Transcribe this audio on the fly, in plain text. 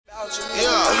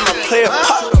Yeah, play a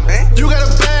pop, man. You got a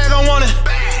bag, I want it.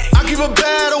 I keep a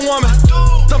bad a woman.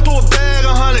 Dump through a bag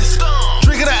of hundreds.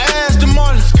 Drinking the ass to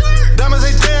Martin. Diamonds,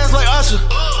 they dance like Usher.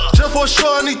 Just for a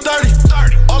short, I need 30.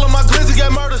 All of my glizzy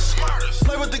got murders.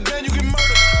 Play with the gang, you get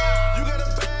murdered. You got a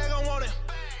bag, I want it.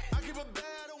 I keep a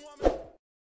bad a woman.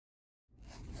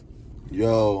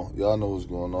 Yo, y'all know what's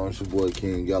going on. It's your boy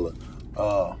King Yella.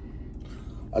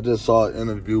 I just saw an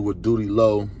interview with Doodie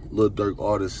Lil Durk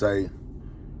artist say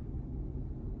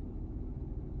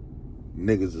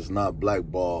niggas is not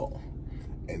blackballed,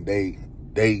 and they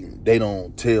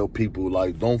don't tell people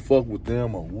like don't fuck with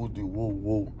them or woo woo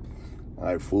woo. All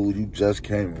right, fool, you just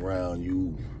came around.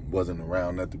 You wasn't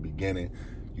around at the beginning.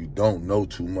 You don't know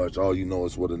too much. All you know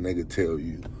is what a nigga tell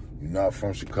you. You're not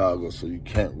from Chicago, so you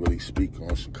can't really speak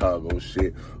on Chicago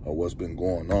shit or what's been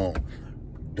going on.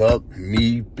 Duck,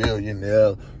 me,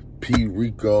 Billionaire, P.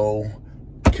 Rico,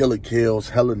 Killer Kills,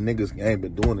 hella niggas ain't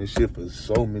been doing this shit for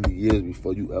so many years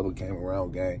before you ever came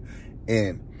around, gang.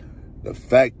 And the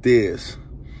fact is,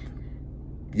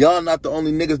 y'all not the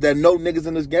only niggas that know niggas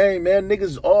in this game, man.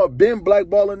 Niggas all been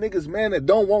blackballing niggas, man, that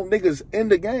don't want niggas in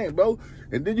the game, bro.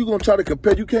 And then you gonna try to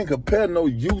compare. You can't compare no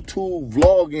YouTube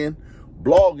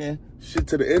blogging shit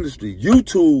to the industry.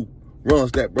 YouTube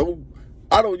runs that, bro.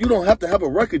 You don't have to have a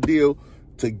record deal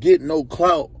to get no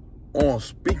clout on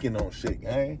speaking on shit,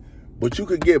 gang. But you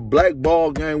could get blackball,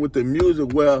 gang, with the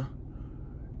music where,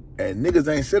 and niggas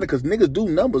ain't saying it because niggas do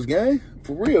numbers, gang.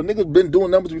 For real, niggas been doing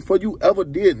numbers before you ever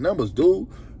did numbers, dude.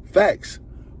 Facts.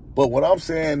 But what I'm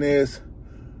saying is,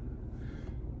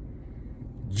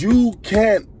 you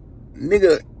can't,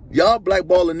 nigga, y'all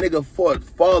blackballing nigga for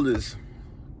fathers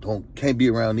can't be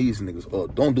around these niggas, or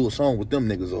don't do a song with them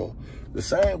niggas, or the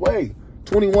same way.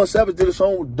 21 Savage did a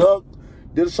song with Duck,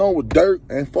 did a song with Durk,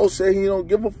 and folks say he don't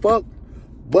give a fuck,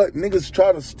 but niggas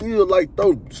try to still like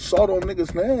throw salt on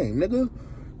niggas' name, nigga.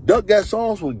 Duck got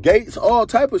songs with Gates, all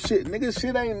type of shit. Niggas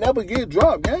shit ain't never get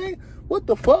dropped, gang. What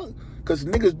the fuck? Cause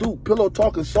niggas do pillow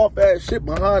talking soft ass shit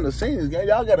behind the scenes, gang.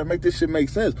 Y'all gotta make this shit make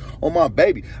sense on my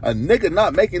baby. A nigga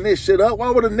not making this shit up,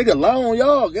 why would a nigga lie on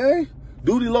y'all, gang?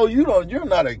 Doodie Low, you're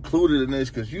not included in this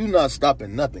because you not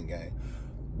stopping nothing, gang.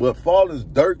 But Fallen's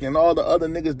Durk and all the other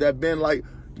niggas that been like,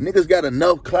 niggas got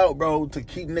enough clout, bro, to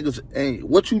keep niggas. And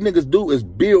what you niggas do is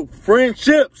build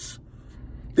friendships.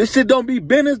 This shit don't be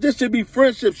business. This shit be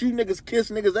friendships. You niggas kiss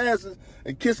niggas' asses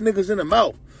and kiss niggas in the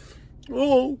mouth.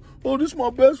 Oh, this my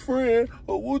best friend.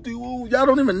 Oh, woo-dee woo. Y'all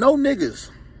don't even know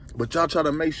niggas. But y'all try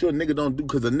to make sure nigga don't do,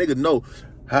 because a nigga know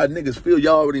how niggas feel.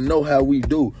 Y'all already know how we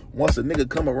do. Once a nigga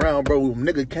come around, bro,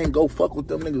 nigga can't go fuck with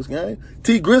them niggas, gang.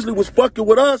 T Grizzly was fucking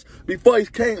with us before he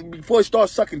started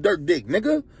sucking Durk dick,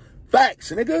 nigga.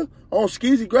 Facts, nigga. On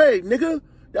Skeezy grave, nigga.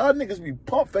 Y'all niggas be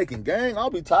pump faking, gang. I'll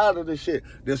be tired of this shit.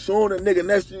 Then soon a nigga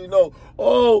next to you know,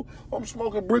 oh, I'm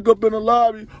smoking brick up in the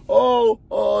lobby. Oh,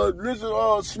 this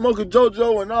is smoking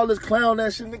JoJo and all this clown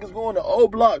ass shit. Niggas going to O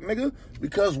Block, nigga.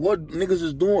 Because what niggas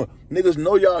is doing, niggas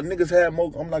know y'all niggas have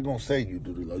more. I'm not gonna say you,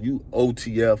 dude. You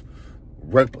OTF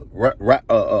rapper.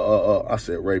 I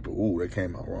said raper. Ooh, that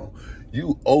came out wrong.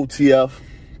 You OTF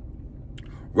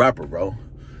rapper, bro.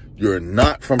 You're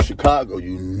not from Chicago.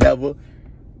 You never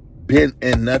been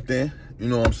in nothing. You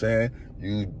know what I'm saying?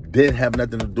 You didn't have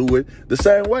nothing to do with the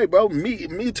same way, bro.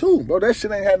 Me too, bro. That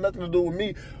shit ain't had nothing to do with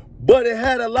me. But it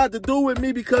had a lot to do with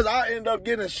me because I ended up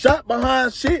getting shot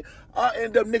behind shit. I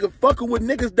ended up nigga fucking with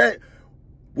niggas that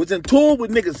was in tune with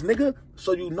niggas, nigga.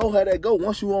 So you know how that go.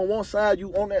 Once you on one side,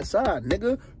 you on that side,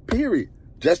 nigga. Period.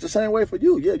 Just the same way for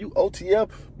you. Yeah, you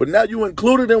OTF, but now you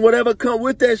included in whatever come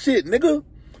with that shit, nigga.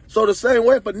 So the same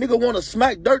way if a nigga want to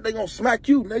smack Durk, they gonna smack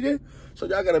you, nigga. So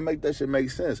y'all gotta make that shit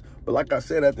make sense. But like I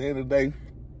said, at the end of the day,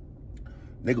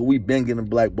 nigga, we been getting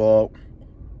blackballed,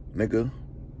 nigga.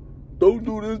 Don't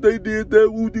do this, they did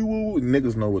that, woo-dee woo.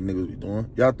 Niggas know what niggas be doing.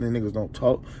 Y'all think niggas don't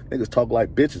talk? Niggas talk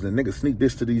like bitches, and niggas sneak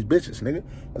this to these bitches, nigga.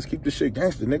 Let's keep this shit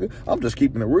gangster, nigga. I'm just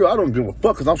keeping it real. I don't give a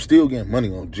fuck, because I'm still getting money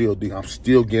on GLD. I'm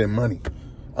still getting money.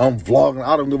 I'm vlogging.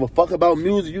 I don't give a fuck about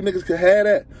music. You niggas can have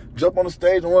that. Jump on the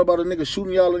stage and worry about a nigga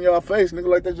shooting y'all in y'all face, nigga,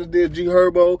 like they just did G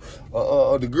Herbo,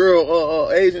 the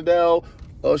girl, Asian Doll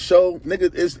show.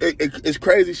 Nigga, it's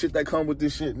crazy shit that come with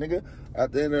this shit, nigga.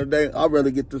 At the end of the day, I'd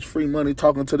rather get this free money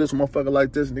talking to this motherfucker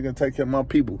like this, nigga, and take care of my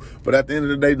people. But at the end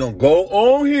of the day, don't go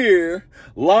on here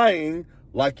lying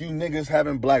like you niggas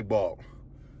having blackball.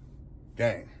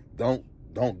 Gang, don't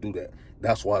do that.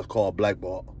 That's why it's called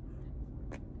blackball.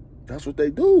 That's what they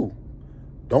do.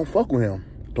 Don't fuck with him.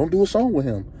 Don't do a song with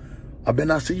him. I bet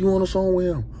not see you on a song with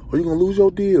him. Or you gonna lose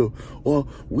your deal. Or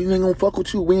we ain't gonna fuck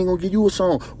with you. We ain't gonna give you a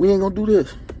song. We ain't gonna do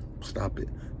this. Stop it.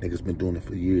 Niggas been doing it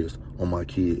for years on my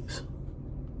kids.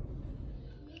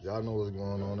 Y'all know what's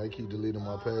going on. They keep deleting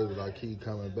my page, but I keep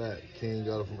coming back. King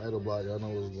got it from 8 Block. Y'all know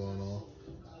what's going on.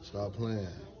 Stop playing.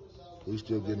 We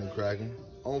still getting it cracking.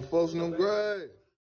 On folks in them grades.